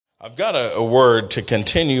I've got a word to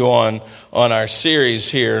continue on our series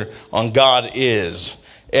here on God is.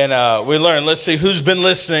 And we learned, let's see, who's been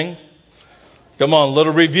listening? Come on, a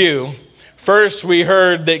little review. First, we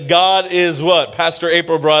heard that God is what? Pastor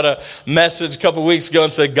April brought a message a couple weeks ago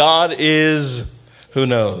and said, God is, who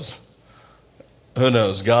knows? Who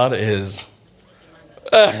knows? God is.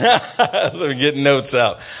 Let me get notes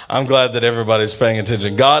out. I'm glad that everybody's paying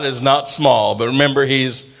attention. God is not small, but remember,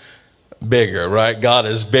 He's bigger, right? God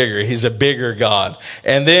is bigger. He's a bigger God.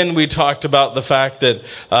 And then we talked about the fact that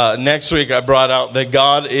next week I brought out that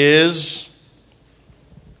God is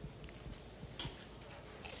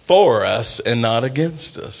for us and not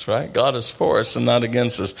against us, right? God is for us and not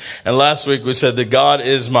against us. And last week we said that God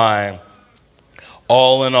is my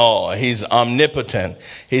all in all. He's omnipotent.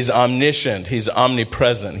 He's omniscient. He's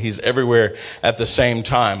omnipresent. He's everywhere at the same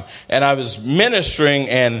time. And I was ministering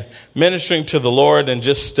to the Lord and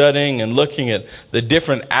just studying and looking at the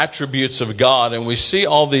different attributes of God. And we see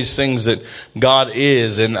all these things that God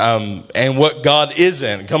is and what God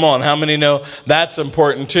isn't. Come on, how many know that's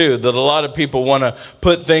important too? That a lot of people want to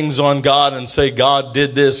put things on God and say God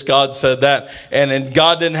did this, God said that, and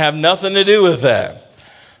God didn't have nothing to do with that.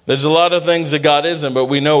 There's a lot of things that God isn't, but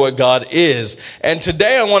we know what God is. And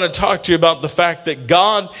today I want to talk to you about the fact that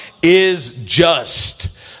God is just.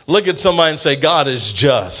 Look at somebody and say, God is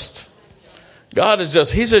just. God is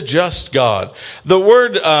just. He's a just God. The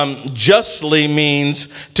word justly means,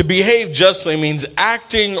 to behave justly means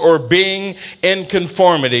acting or being in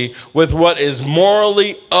conformity with what is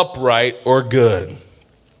morally upright or good.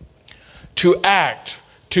 To act,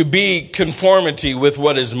 to be conformity with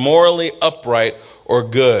what is morally upright or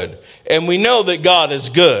good. And we know that God is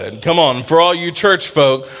good. Come on, for all you church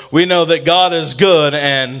folk, we know that God is good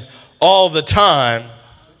and all the time,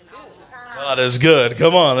 God is good.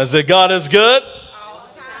 Come on, is it God is good?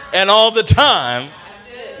 And all the time,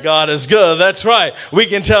 God is good. That's right. We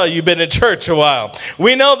can tell you've been in church a while.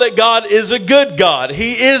 We know that God is a good God.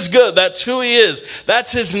 He is good. That's who He is.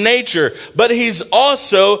 That's His nature. But He's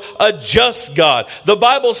also a just God. The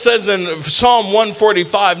Bible says in Psalm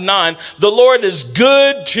 145:9, the Lord is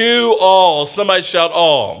good to all. Somebody shout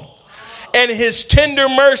all. And His tender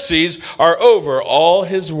mercies are over all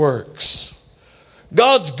His works.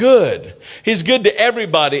 God's good. He's good to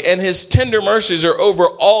everybody, and His tender mercies are over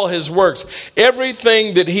all His works.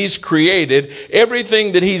 Everything that He's created,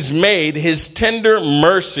 everything that He's made, His tender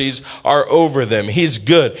mercies are over them. He's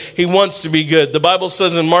good. He wants to be good. The Bible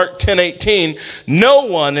says in Mark 10:18, no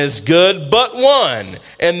one is good but one,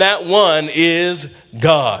 and that one is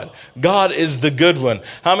God. God is the good one.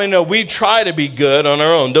 How many know we try to be good on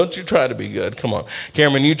our own? Don't you try to be good? Come on.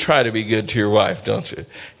 Cameron, you try to be good to your wife, don't you?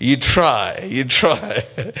 You try.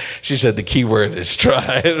 She said the key word is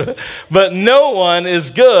try. But no one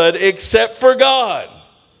is good except for God.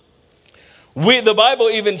 The Bible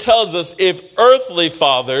even tells us if earthly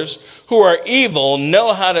fathers who are evil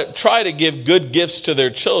know how to try to give good gifts to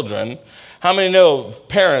their children, how many know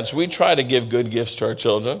parents, we try to give good gifts to our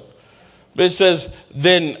children? But it says,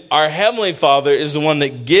 then our Heavenly Father is the one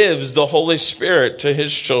that gives the Holy Spirit to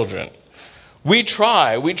His children. We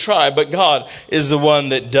try, but God is the one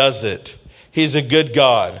that does it. He's a good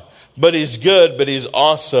God. But He's good, but He's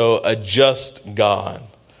also a just God.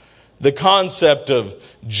 The concept of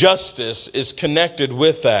justice is connected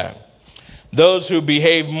with that. Those who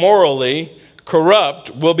behave morally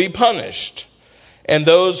corrupt will be punished. And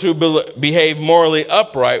those who behave morally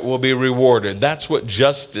upright will be rewarded. That's what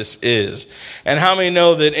justice is. And how many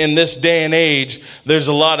know that in this day and age, there's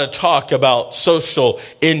a lot of talk about social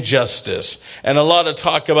injustice. And a lot of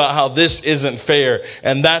talk about how this isn't fair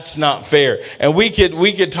and that's not fair. And we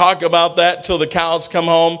could talk about that till the cows come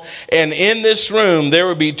home. And in this room, there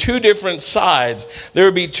would be two different sides. There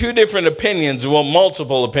would be two different opinions, well,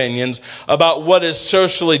 multiple opinions about what is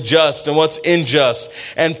socially just and what's unjust.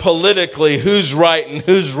 And politically, who's right and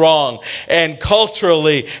who's wrong, and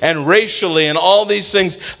culturally and racially and all these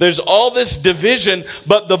things. There's all this division,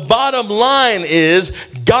 but the bottom line is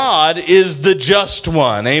God is the just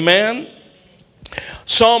one. Amen.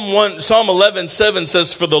 Psalm 11:7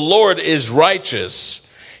 says, for the Lord is righteous.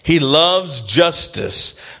 He loves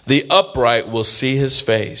justice. The upright will see His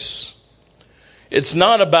face. It's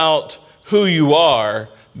not about who you are,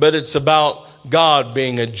 but it's about God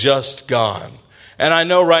being a just God. And I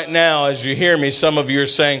know right now, as you hear me, some of you are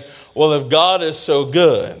saying, well, if God is so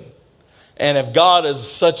good, and if God is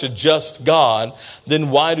such a just God,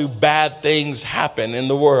 then why do bad things happen in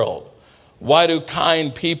the world? Why do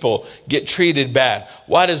kind people get treated bad?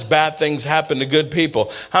 Why does bad things happen to good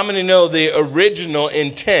people? How many know the original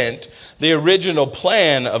intent, the original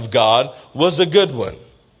plan of God was a good one?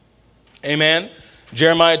 Amen?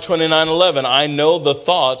 Jeremiah 29:11, I know the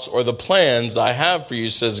thoughts or the plans I have for you,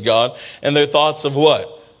 says God, and they're thoughts of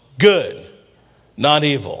what? Good, not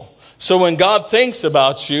evil. So when God thinks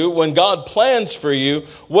about you, when God plans for you,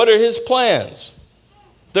 what are his plans?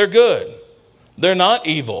 They're good. They're not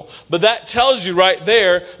evil. But that tells you right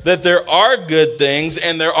there that there are good things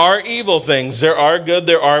and there are evil things. There are good,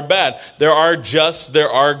 there are bad. There are just, there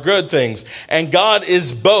are good things. And God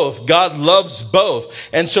is both. God loves both.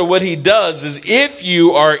 And so what he does is if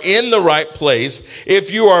you are in the right place, if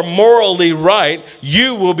you are morally right,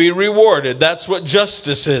 you will be rewarded. That's what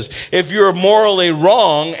justice is. If you're morally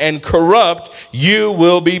wrong and corrupt, you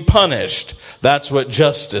will be punished. That's what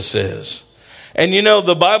justice is. And you know,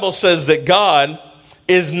 the Bible says that God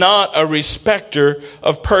is not a respecter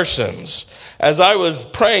of persons. As I was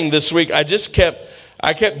praying this week, I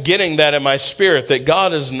kept getting that in my spirit, that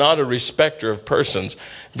God is not a respecter of persons.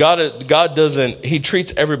 God doesn't, he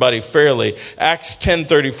treats everybody fairly. Acts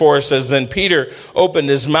 10:34 says, then Peter opened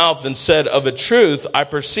his mouth and said, of a truth, I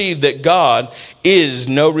perceive that God is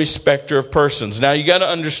no respecter of persons. Now you got to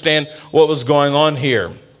understand what was going on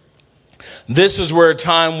here. This is where a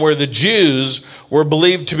time where the Jews were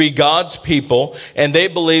believed to be God's people, and they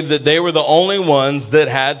believed that they were the only ones that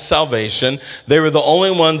had salvation. They were the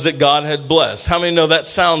only ones that God had blessed. How many know that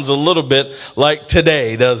sounds a little bit like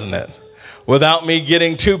today, doesn't it? Without me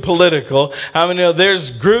getting too political, how many know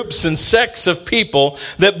there's groups and sects of people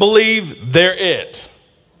that believe they're it?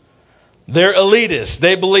 They're elitists.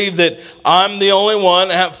 They believe that I'm the only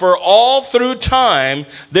one. For all through time,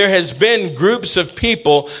 there has been groups of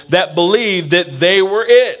people that believed that they were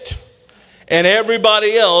it. And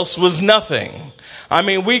everybody else was nothing. I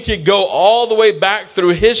mean, we could go all the way back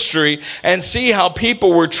through history and see how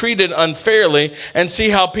people were treated unfairly and see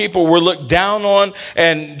how people were looked down on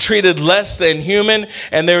and treated less than human.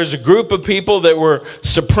 And there was a group of people that were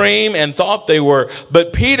supreme and thought they were.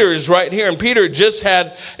 But Peter is right here, and Peter just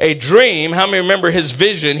had a dream. How many remember his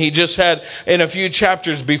vision he just had in a few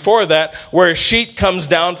chapters before that, where a sheet comes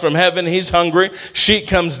down from heaven. He's hungry. Sheet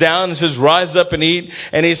comes down and says, rise up and eat.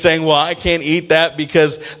 And he's saying, well, I can't eat that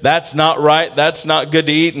because that's not right. That's not good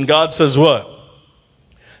to eat. And God says what?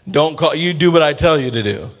 You do what I tell you to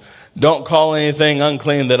do. Don't call anything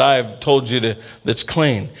unclean that I've told you to that's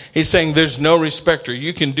clean. He's saying there's no respecter.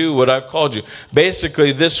 You can do what I've called you.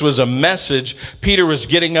 Basically, this was a message. Peter was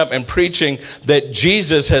getting up and preaching that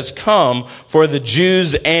Jesus has come for the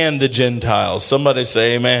Jews and the Gentiles. Somebody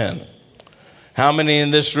say amen. How many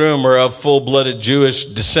in this room are of full-blooded Jewish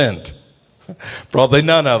descent? Probably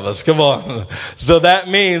none of us. Come on. So that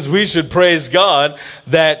means we should praise God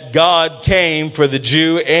that God came for the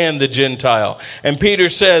Jew and the Gentile. And Peter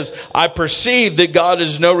says, I perceive that God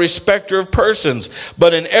is no respecter of persons,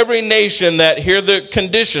 but in every nation that, hear the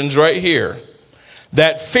conditions right here,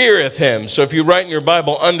 that feareth him. So if you write in your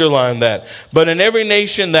Bible, underline that. But in every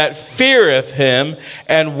nation that feareth him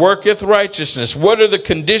and worketh righteousness. What are the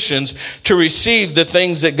conditions to receive the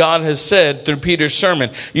things that God has said through Peter's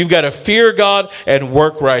sermon? You've got to fear God and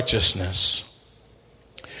work righteousness.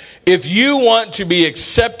 If you want to be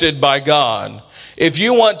accepted by God, if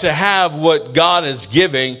you want to have what God is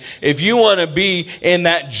giving, if you want to be in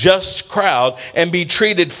that just crowd and be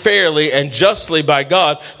treated fairly and justly by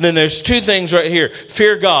God, then there's two things right here.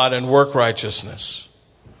 Fear God and work righteousness.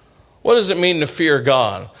 What does it mean to fear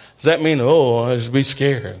God? Does that mean, I should be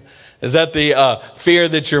scared? Is that the fear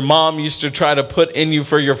that your mom used to try to put in you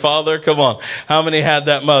for your father? Come on. How many had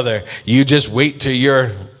that mother? You just wait till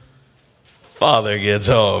your father gets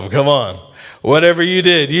home. Come on. Whatever you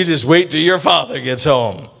did, you just wait till your father gets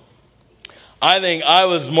home. I think I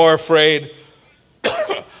was more afraid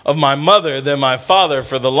of my mother than my father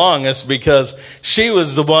for the longest, because she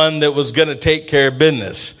was the one that was going to take care of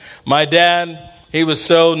business. My dad, he was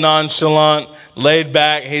so nonchalant, laid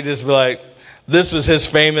back. He just be like, this was his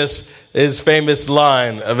famous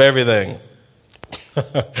line of everything.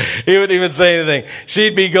 He wouldn't even say anything.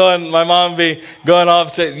 She'd be going, my mom would be going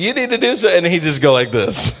off, saying, you need to do so. And he'd just go like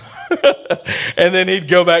this. And then he'd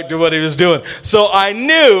go back to what he was doing. So I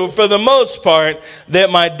knew for the most part that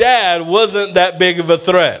my dad wasn't that big of a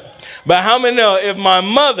threat. But how many know if my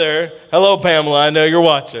mother, hello Pamela, I know you're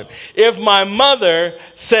watching. If my mother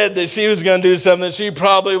said that she was going to do something, she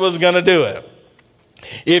probably was going to do it.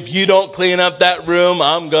 If you don't clean up that room,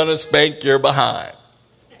 I'm going to spank your behind.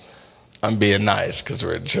 I'm being nice because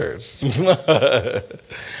we're in church.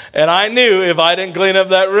 And I knew if I didn't clean up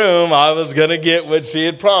that room, I was going to get what she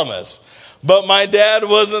had promised. But my dad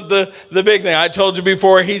wasn't the big thing. I told you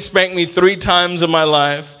before, he spanked me 3 times in my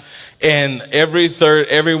life. And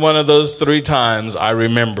every one of those 3 times, I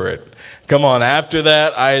remember it. Come on, after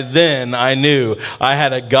that, I knew I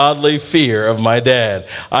had a godly fear of my dad.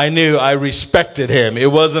 I knew I respected him. It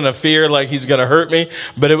wasn't a fear like he's going to hurt me,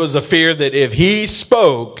 but it was a fear that if he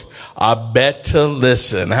spoke, I bet to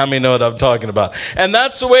listen. How many know what I'm talking about? And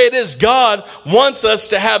that's the way it is. God wants us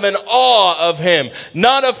to have an awe of him.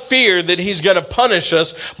 Not a fear that he's going to punish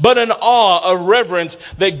us, but an awe, a reverence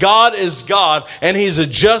that God is God and he's a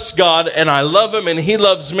just God and I love him and he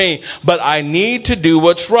loves me. But I need to do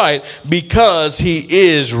what's right because he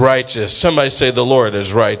is righteous. Somebody say the Lord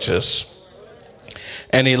is righteous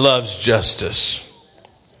and he loves justice.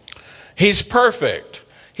 He's perfect.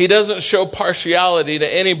 He doesn't show partiality to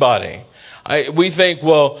anybody. We think,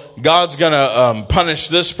 well, God's going to punish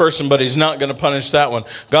this person, but he's not going to punish that one.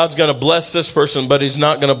 God's going to bless this person, but he's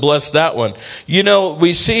not going to bless that one. You know,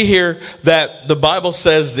 we see here that the Bible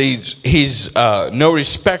says he's no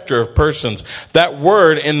respecter of persons. That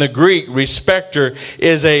word in the Greek, respecter,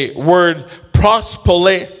 is a word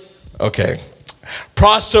prosopolates.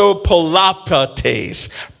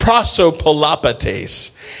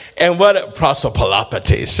 And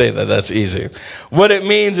prosopolapates, say that's easy. What it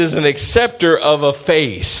means is an acceptor of a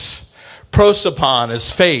face. Prosopon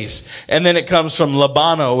is face. And then it comes from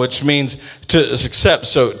labano, which means to accept,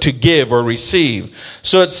 so to give or receive.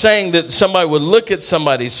 So it's saying that somebody would look at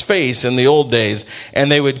somebody's face in the old days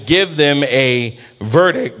and they would give them a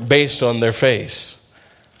verdict based on their face.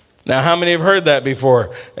 Now, how many have heard that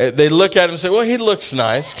before? They look at him and say, well, he looks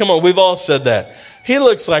nice. Come on, we've all said that. He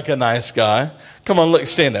looks like a nice guy. Come on, look,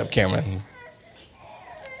 stand up, Cameron.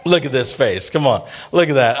 Look at this face. Come on. Look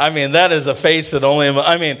at that. I mean, that is a face that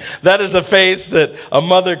that is a face that a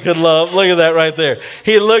mother could love. Look at that right there.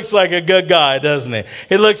 He looks like a good guy, doesn't he?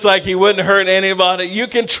 He looks like he wouldn't hurt anybody. You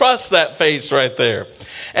can trust that face right there.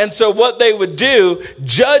 And so what they would do,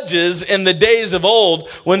 judges in the days of old,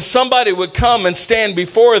 when somebody would come and stand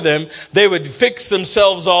before them, they would fix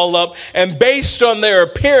themselves all up. And based on their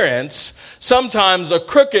appearance, sometimes a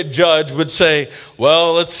crooked judge would say,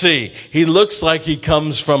 well, let's see. He looks like he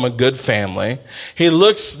comes from a good family. He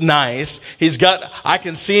looks nice. I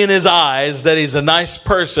can see in his eyes that he's a nice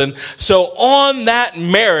person. So on that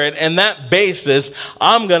merit and that basis,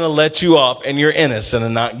 I'm going to let you off and you're innocent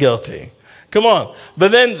and not guilty. Come on.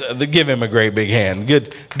 But then give him a great big hand.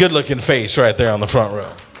 Good looking face right there on the front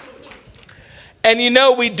row. And you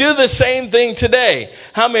know, we do the same thing today.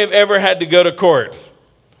 How many have ever had to go to court?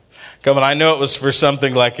 Come on, I know it was for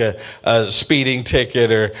something like a speeding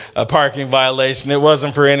ticket or a parking violation. It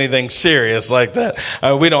wasn't for anything serious like that.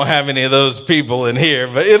 We don't have any of those people in here,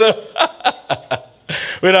 but you know,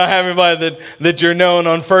 we don't have anybody that you're known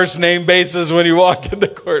on first name basis when you walk in the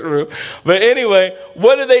courtroom. But anyway,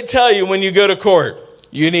 what do they tell you when you go to court?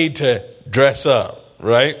 You need to dress up,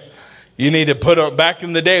 right? You need to put on, back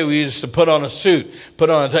in the day, we used to put on a suit,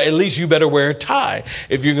 put on a tie. At least you better wear a tie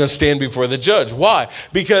if you're going to stand before the judge. Why?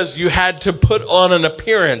 Because you had to put on an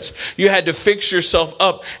appearance. You had to fix yourself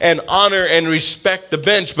up and honor and respect the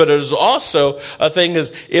bench. But it was also a thing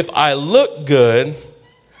is, if I look good,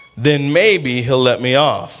 then maybe he'll let me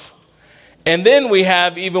off. And then we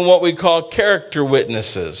have even what we call character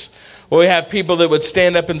witnesses. Well, we have people that would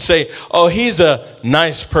stand up and say, oh, he's a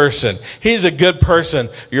nice person. He's a good person,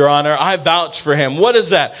 Your Honor. I vouch for him. What is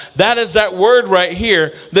that? That is that word right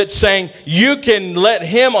here that's saying you can let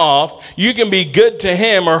him off. You can be good to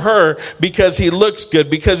him or her because he looks good,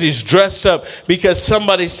 because he's dressed up, because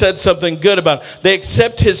somebody said something good about him. They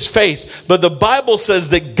accept his face. But the Bible says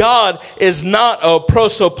that God is not a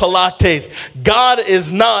prosopolates. God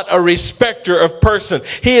is not a respecter of person.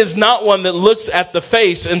 He is not one that looks at the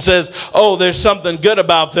face and says, oh, there's something good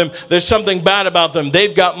about them. There's something bad about them.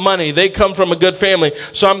 They've got money. They come from a good family,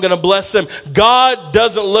 so I'm going to bless them. God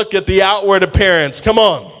doesn't look at the outward appearance. Come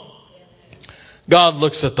on. God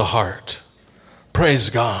looks at the heart. Praise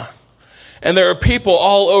God. And there are people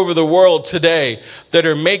all over the world today that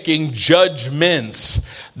are making judgments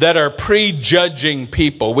that are prejudging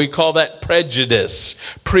people. We call that prejudice,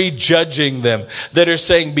 prejudging them. That are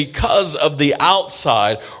saying because of the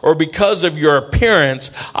outside or because of your appearance,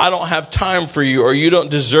 I don't have time for you, or you don't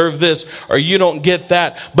deserve this, or you don't get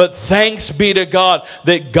that. But thanks be to God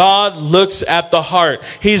that God looks at the heart.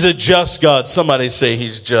 He's a just God. Somebody say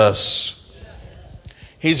he's just.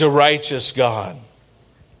 He's a righteous God.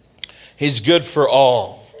 He's good for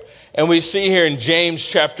all. And we see here in James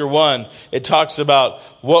chapter 1, it talks about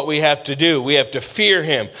what we have to do. We have to fear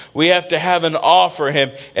him. We have to have an awe for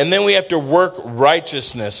him. And then we have to work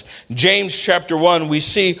righteousness. James chapter 1, we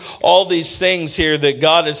see all these things here that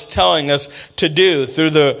God is telling us to do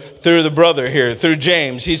through the brother here, through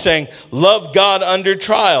James. He's saying, love God under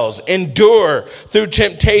trials, endure through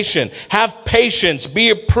temptation, have patience, be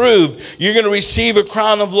approved. You're going to receive a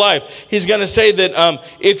crown of life. He's going to say that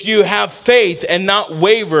if you have faith and not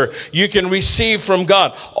waver, you can receive from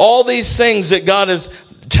God. All these things that God is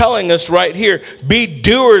telling us right here. Be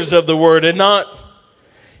doers of the word and not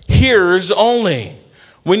hearers only.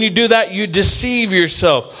 When you do that, you deceive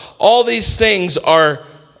yourself. All these things are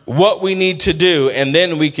what we need to do. And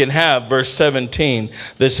then we can have verse 17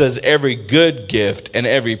 that says, every good gift and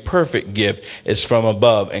every perfect gift is from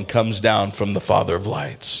above and comes down from the Father of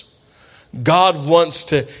lights. God wants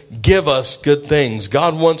to give us good things.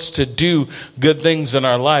 God wants to do good things in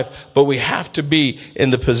our life, but we have to be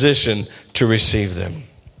in the position to receive them.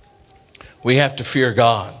 We have to fear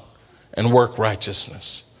God and work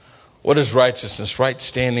righteousness. What is righteousness? Right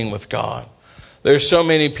standing with God. There's so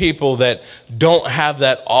many people that don't have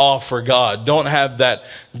that awe for God, don't have that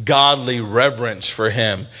godly reverence for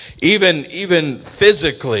him, even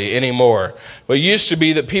physically anymore. But it used to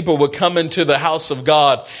be that people would come into the house of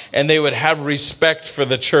God and they would have respect for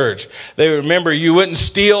the church. They remember you wouldn't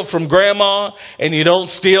steal from grandma and you don't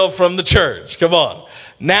steal from the church. Come on.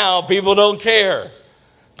 Now people don't care.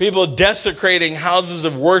 People desecrating houses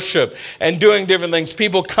of worship and doing different things.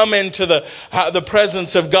 People come into the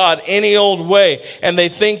presence of God any old way and they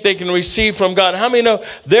think they can receive from God. How many know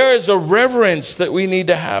there is a reverence that we need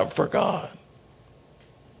to have for God?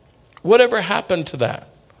 Whatever happened to that?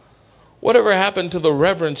 Whatever happened to the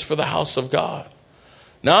reverence for the house of God?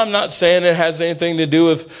 Now, I'm not saying it has anything to do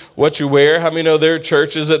with what you wear. How many know there are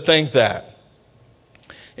churches that think that?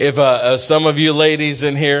 If some of you ladies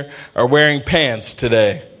in here are wearing pants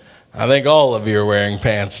today, I think all of you are wearing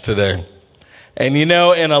pants today. And you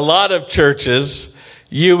know, in a lot of churches,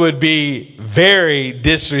 you would be very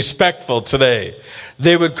disrespectful today.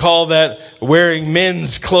 They would call that wearing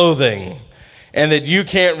men's clothing. And that you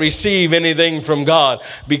can't receive anything from God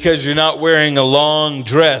because you're not wearing a long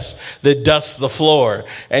dress that dusts the floor.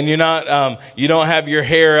 And you're not, you don't have your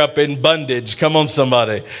hair up in bondage. Come on,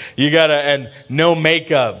 somebody. And no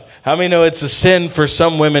makeup. How many know it's a sin for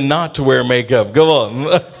some women not to wear makeup? Go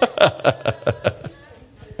on.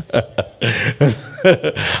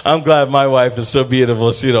 I'm glad my wife is so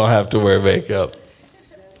beautiful she don't have to wear makeup.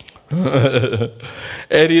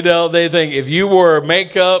 And you know, they think if you wore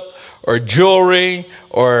makeup or jewelry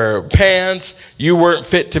or pants, you weren't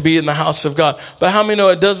fit to be in the house of God. But how many know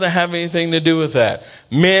it doesn't have anything to do with that?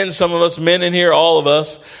 Men, some of us men in here, all of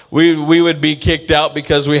us, we would be kicked out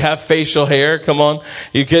because we have facial hair. Come on.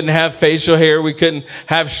 You couldn't have facial hair. We couldn't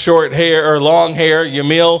have short hair or long hair.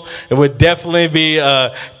 Yamil, it would definitely be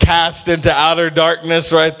cast into outer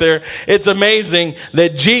darkness right there. It's amazing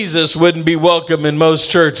that Jesus wouldn't be welcome in most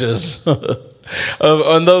churches.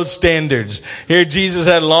 On those standards. Here Jesus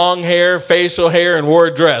had long hair, facial hair, and wore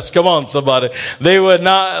a dress. Come on, somebody. They would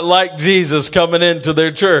not like Jesus coming into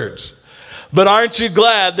their church. But aren't you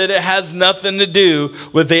glad that it has nothing to do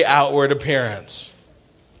with the outward appearance?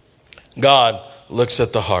 God looks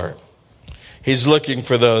at the heart. He's looking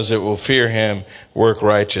for those that will fear him, work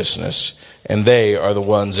righteousness, and they are the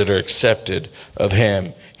ones that are accepted of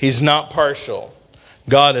him. He's not partial.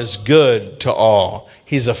 God is good to all.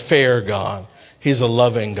 He's a fair God. He's a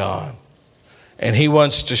loving God. And he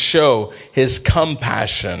wants to show his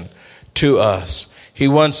compassion to us. He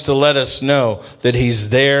wants to let us know that he's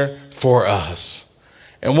there for us.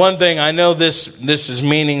 And one thing, I know this is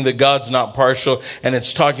meaning that God's not partial and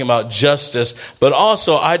it's talking about justice. But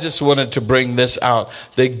also, I just wanted to bring this out,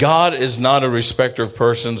 that God is not a respecter of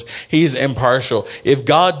persons. He's impartial. If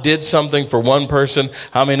God did something for one person,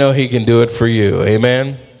 how many know he can do it for you?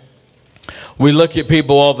 Amen? We look at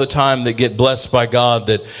people all the time that get blessed by God,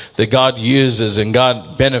 that God uses and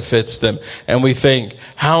God benefits them. And we think,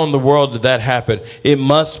 how in the world did that happen? It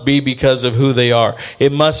must be because of who they are.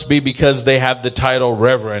 It must be because they have the title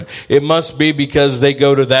reverend. It must be because they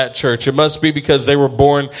go to that church. It must be because they were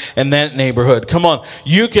born in that neighborhood. Come on.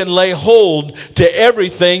 You can lay hold to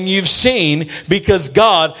everything you've seen because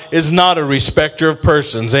God is not a respecter of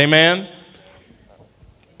persons. Amen?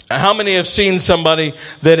 How many have seen somebody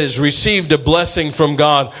that has received a blessing from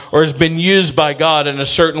God or has been used by God in a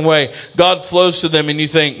certain way? God flows to them and you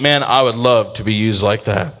think, man, I would love to be used like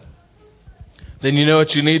that. Then you know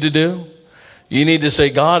what you need to do? You need to say,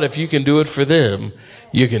 God, if you can do it for them,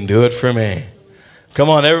 you can do it for me. Come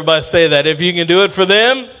on, everybody say that. If you can do it for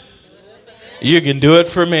them, you can do it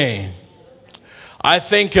for me. I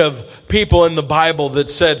think of people in the Bible that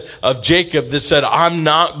said, of Jacob that said, I'm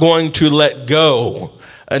not going to let go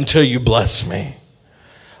until you bless me.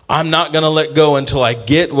 I'm not going to let go until I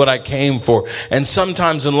get what I came for. And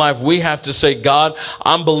sometimes in life we have to say, God,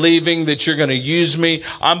 I'm believing that you're going to use me.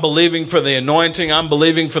 I'm believing for the anointing. I'm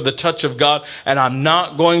believing for the touch of God. And I'm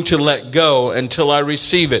not going to let go until I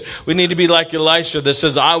receive it. We need to be like Elisha that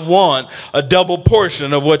says, I want a double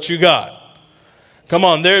portion of what you got. Come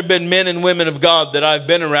on, there have been men and women of God that I've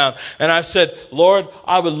been around. And I've said, Lord,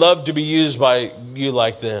 I would love to be used by you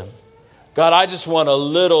like them. God, I just want a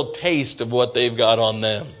little taste of what they've got on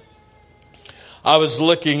them. I was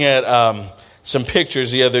looking at some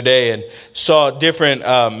pictures the other day and saw different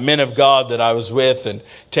men of God that I was with and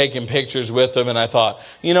taking pictures with them. And I thought,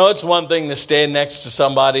 it's one thing to stand next to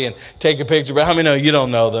somebody and take a picture, but how many know you don't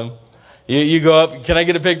know them? You go up, can I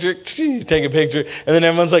get a picture? Take a picture. And then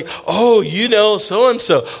everyone's like, oh,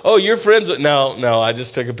 so-and-so. Oh, you're friends with... No, I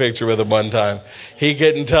just took a picture with him one time. He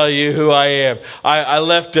couldn't tell you who I am. I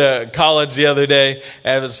left college the other day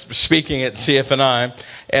and I was speaking at CFNI.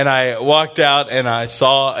 And I walked out and I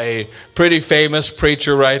saw a pretty famous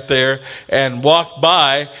preacher right there and walked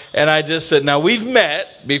by. And I just said, now we've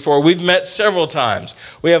met before. We've met several times.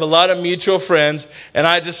 We have a lot of mutual friends. And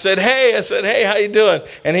I just said, hey, how you doing?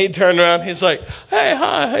 And he turned around. He's like, hey,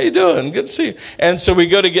 hi, how you doing? Good to see you. And so we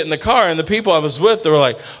go to get in the car and the people I was with, they were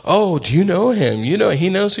like, oh, do you know him? He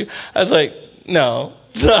knows you? I was like, no.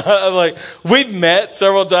 I'm like, we've met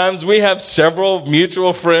several times. We have several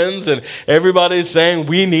mutual friends and everybody's saying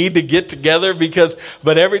we need to get together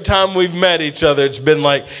but every time we've met each other, it's been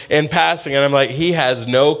like in passing. And I'm like, he has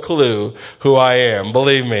no clue who I am.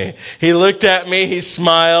 Believe me. He looked at me. He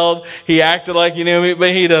smiled. He acted like he knew me,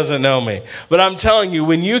 but he doesn't know me. But I'm telling you,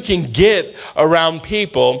 when you can get around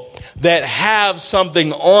people that have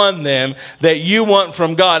something on them that you want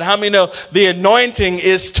from God, how many know the anointing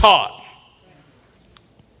is taught?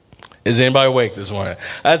 Is anybody awake this morning?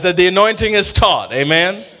 I said the anointing is taught.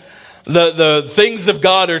 Amen. The things of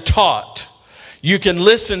God are taught. You can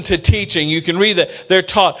listen to teaching. You can read that. They're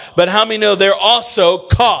taught. But how many know they're also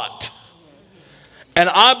caught? And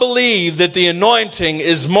I believe that the anointing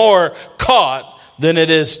is more caught than it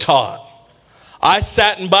is taught. I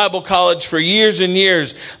sat in Bible college for years and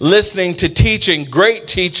years listening to teaching, great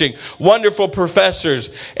teaching, wonderful professors.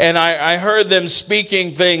 And I heard them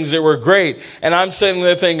speaking things that were great. And I'm sitting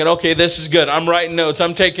there thinking, okay, this is good. I'm writing notes.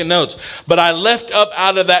 I'm taking notes. But I left up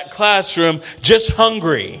out of that classroom just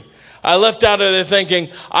hungry. I left out of there thinking,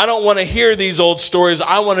 I don't want to hear these old stories.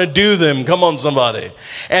 I want to do them. Come on, somebody.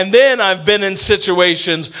 And then I've been in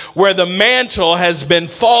situations where the mantle has been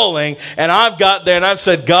falling and I've got there and I've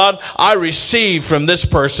said, God, I receive from this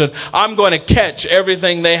person. I'm going to catch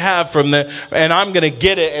everything they have from them and I'm going to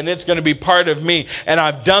get it and it's going to be part of me. And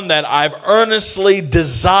I've done that. I've earnestly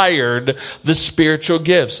desired the spiritual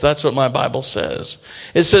gifts. That's what my Bible says.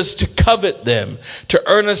 It says to covet them, to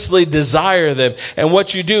earnestly desire them. And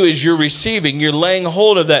what you do is you're receiving, you're laying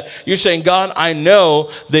hold of that. You're saying, God, I know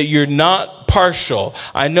that you're not partial.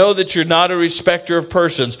 I know that you're not a respecter of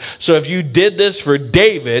persons. So if you did this for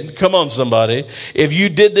David, come on somebody, if you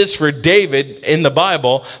did this for David in the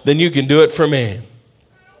Bible, then you can do it for me.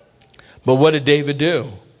 But what did David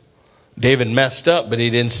do? David messed up, but he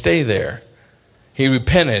didn't stay there. He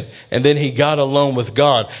repented, and then he got alone with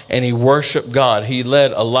God, and he worshiped God. He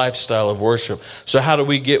led a lifestyle of worship. So how do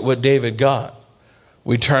we get what David got?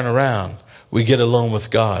 We turn around. We get alone with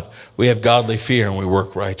God. We have godly fear and we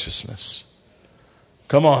work righteousness.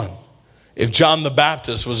 Come on. If John the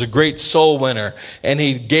Baptist was a great soul winner and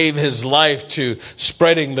he gave his life to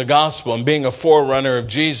spreading the gospel and being a forerunner of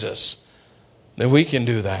Jesus, then we can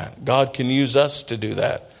do that. God can use us to do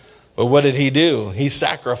that. But what did he do? He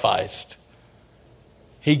sacrificed.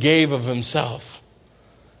 He gave of himself.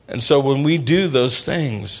 And so when we do those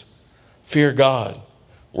things, fear God,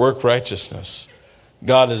 work righteousness,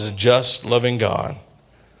 God is a just, loving God,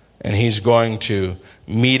 and he's going to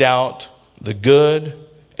mete out the good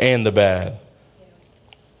and the bad.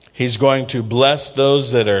 He's going to bless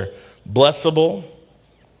those that are blessable,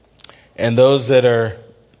 and those that are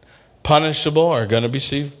punishable are going to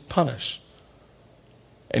be punished.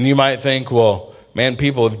 And you might think, well, man,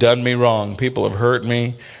 people have done me wrong. People have hurt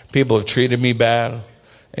me. People have treated me bad,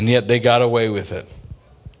 and yet they got away with it.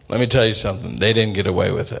 Let me tell you something. They didn't get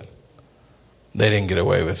away with it. They didn't get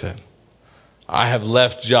away with it. I have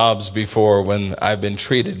left jobs before when I've been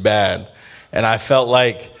treated bad. And I felt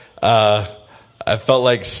like I felt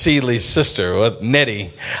like Seeley's sister,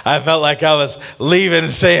 Nettie. I felt like I was leaving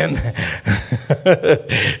and saying,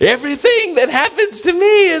 everything that happens to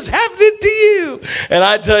me is happening to you. And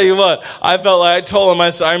I tell you what, I felt like I told them,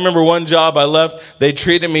 I remember one job I left, they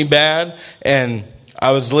treated me bad, and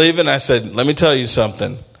I was leaving. I said, let me tell you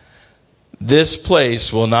something. This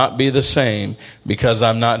place will not be the same because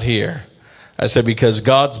I'm not here. I said, because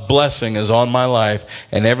God's blessing is on my life,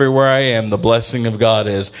 and everywhere I am, the blessing of God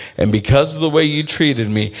is. And because of the way you treated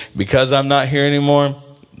me, because I'm not here anymore,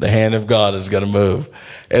 the hand of God is going to move.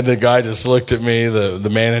 And the guy just looked at me, the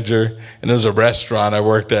manager, and it was a restaurant I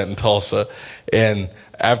worked at in Tulsa. And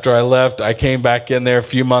after I left, I came back in there a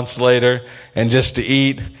few months later, and just to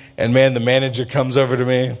eat. And man, the manager comes over to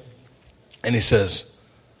me, and he says,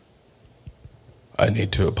 I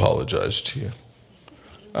need to apologize to you.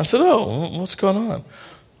 I said, oh, what's going on?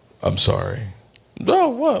 I'm sorry. Oh,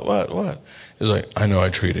 what? He's like, I know I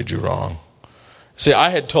treated you wrong. See,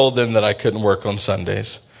 I had told them that I couldn't work on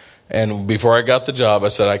Sundays. And before I got the job, I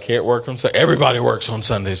said, I can't work on Sundays. Everybody works on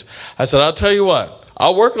Sundays. I said, I'll tell you what.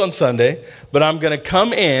 I'll work on Sunday, but I'm going to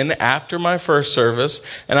come in after my first service,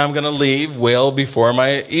 and I'm going to leave well before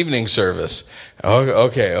my evening service.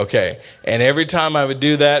 Okay. And every time I would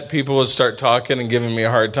do that, people would start talking and giving me a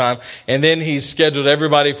hard time. And then he scheduled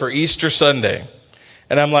everybody for Easter Sunday.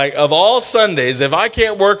 And I'm like, of all Sundays, if I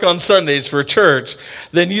can't work on Sundays for church,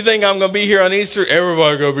 then you think I'm going to be here on Easter?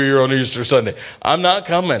 Everybody's going to be here on Easter Sunday. I'm not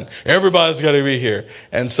coming. Everybody's got to be here.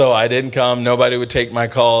 And so I didn't come. Nobody would take my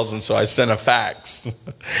calls. And so I sent a fax.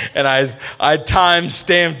 And I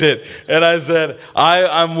time-stamped it. And I said,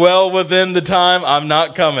 I'm well within the time. I'm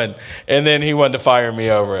not coming. And then he wanted to fire me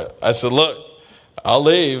over it. I said, look, I'll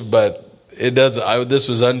leave, but this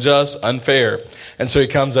was unjust, unfair. And so he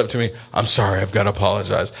comes up to me, I'm sorry, I've got to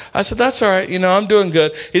apologize. I said, that's all right, I'm doing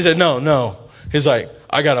good. He said, no. He's like,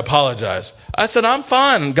 I got to apologize. I said, I'm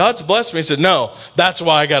fine, God's blessed me. He said, no, that's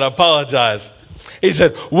why I got to apologize. He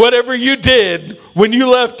said, whatever you did when you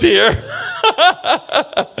left here,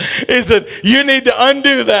 he said, you need to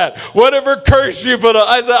undo that. Whatever curse you put on.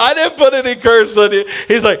 I said, I didn't put any curse on you.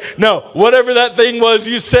 He's like, no, whatever that thing was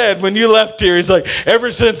you said when you left here. He's like,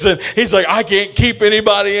 ever since then, he's like, I can't keep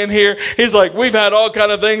anybody in here. He's like, we've had all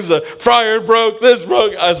kind of things. The fryer broke, this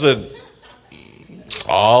broke. I said,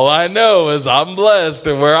 all I know is I'm blessed,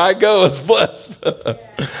 and where I go is blessed.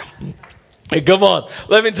 Hey, come on.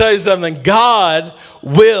 Let me tell you something. God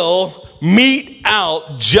will mete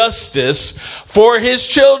out justice for his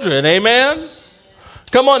children. Amen?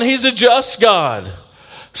 Come on. He's a just God.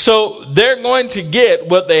 So they're going to get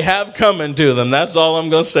what they have coming to them. That's all I'm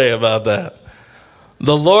going to say about that.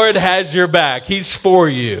 The Lord has your back. He's for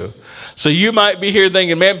you. So you might be here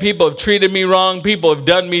thinking, man, people have treated me wrong. People have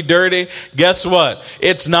done me dirty. Guess what?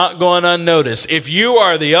 It's not going unnoticed. If you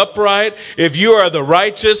are the upright, if you are the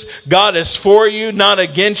righteous, God is for you, not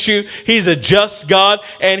against you. He's a just God,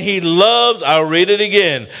 and he loves, I'll read it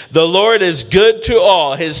again. The Lord is good to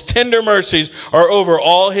all. His tender mercies are over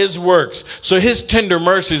all his works. So his tender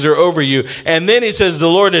mercies are over you. And then he says, the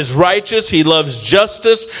Lord is righteous. He loves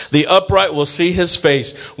justice. The upright will see his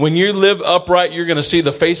face. When you live upright, you're going to see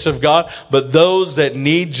the face of God. But those that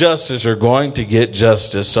need justice are going to get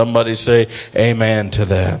justice. Somebody say amen to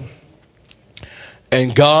that.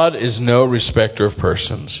 And God is no respecter of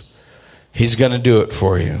persons. He's going to do it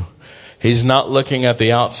for you. He's not looking at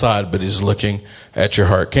the outside, but he's looking at your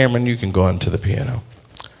heart. Cameron, you can go into the piano.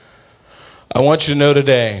 I want you to know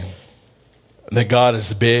today that God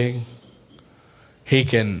is big. He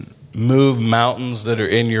can move mountains that are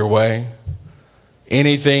in your way.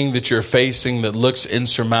 Anything that you're facing that looks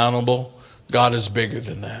insurmountable, God is bigger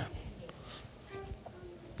than that.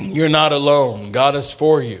 You're not alone. God is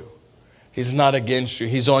for you. He's not against you.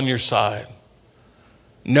 He's on your side.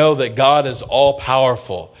 Know that God is all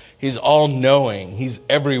powerful. He's all knowing. He's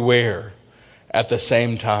everywhere at the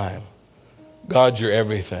same time. God, you're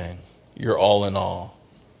everything. You're all in all.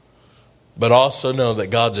 But also know that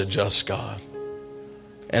God's a just God.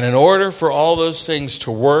 And in order for all those things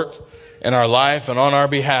to work in our life and on our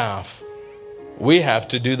behalf, we have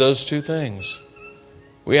to do those two things.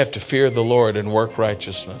 We have to fear the Lord and work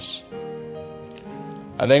righteousness.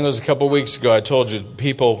 I think it was a couple weeks ago I told you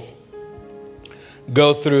people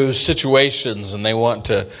go through situations and they want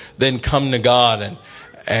to then come to God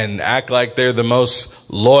and act like they're the most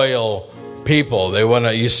loyal people.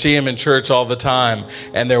 You see them in church all the time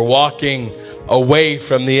and they're walking away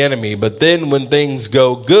from the enemy. But then when things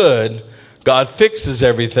go good, God fixes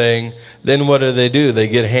everything. Then what do? They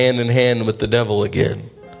get hand in hand with the devil again.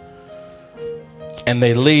 And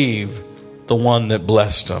they leave the one that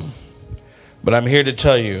blessed them. But I'm here to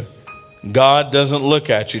tell you, God doesn't look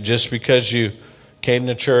at you just because you came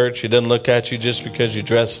to church. He doesn't look at you just because you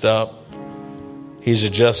dressed up. He's a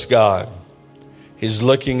just God. He's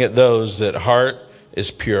looking at those that heart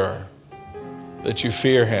is pure, that you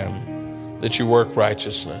fear him, that you work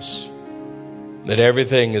righteousness, that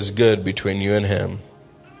everything is good between you and him.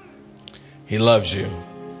 He loves you.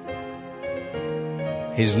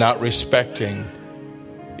 He's not respecting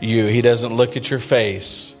you. He doesn't look at your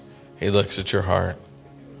face. He looks at your heart.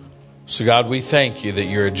 So God, we thank you that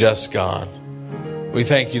you're a just God. We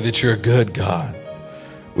thank you that you're a good God.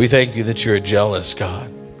 We thank you that you're a jealous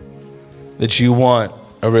God, that you want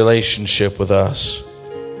a relationship with us.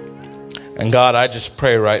 And God, I just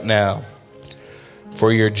pray right now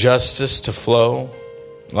for your justice to flow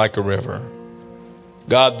like a river.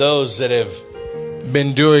 God, those that have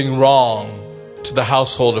been doing wrong to the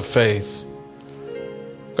household of faith,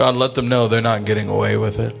 God, let them know they're not getting away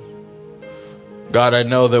with it. God, I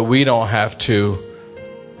know that we don't have to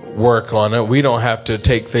work on it. We don't have to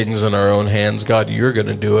take things in our own hands. God, you're going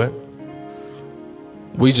to do it.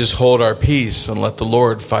 We just hold our peace and let the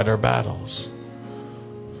Lord fight our battles.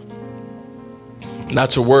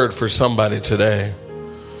 That's a word for somebody today.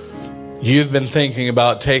 You've been thinking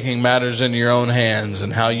about taking matters into your own hands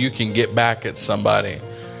and how you can get back at somebody,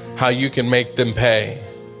 how you can make them pay.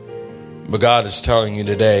 But God is telling you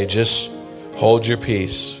today, just hold your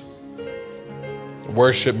peace.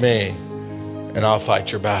 Worship me, and I'll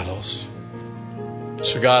fight your battles.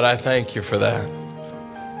 So God, I thank you for that.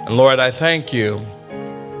 And Lord, I thank you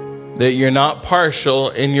that you're not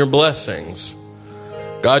partial in your blessings.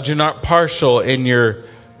 God, you're not partial in your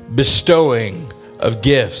bestowing of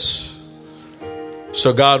gifts.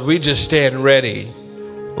 So God, we just stand ready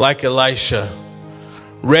like Elisha,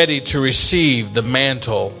 ready to receive the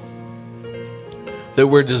mantle that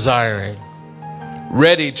we're desiring,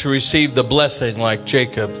 ready to receive the blessing like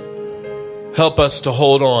Jacob. Help us to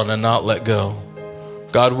hold on and not let go.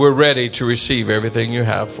 God, we're ready to receive everything you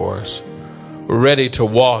have for us. We're ready to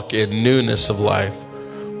walk in newness of life.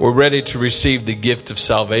 We're ready to receive the gift of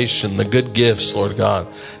salvation, the good gifts, Lord God.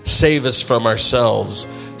 Save us from ourselves.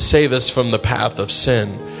 Save us from the path of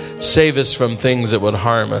sin. Save us from things that would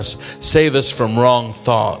harm us. Save us from wrong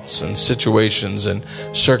thoughts and situations and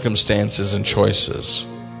circumstances and choices.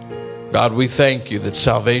 God, we thank you that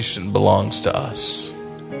salvation belongs to us.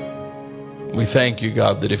 We thank you,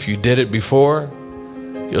 God, that if you did it before,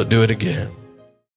 you'll do it again.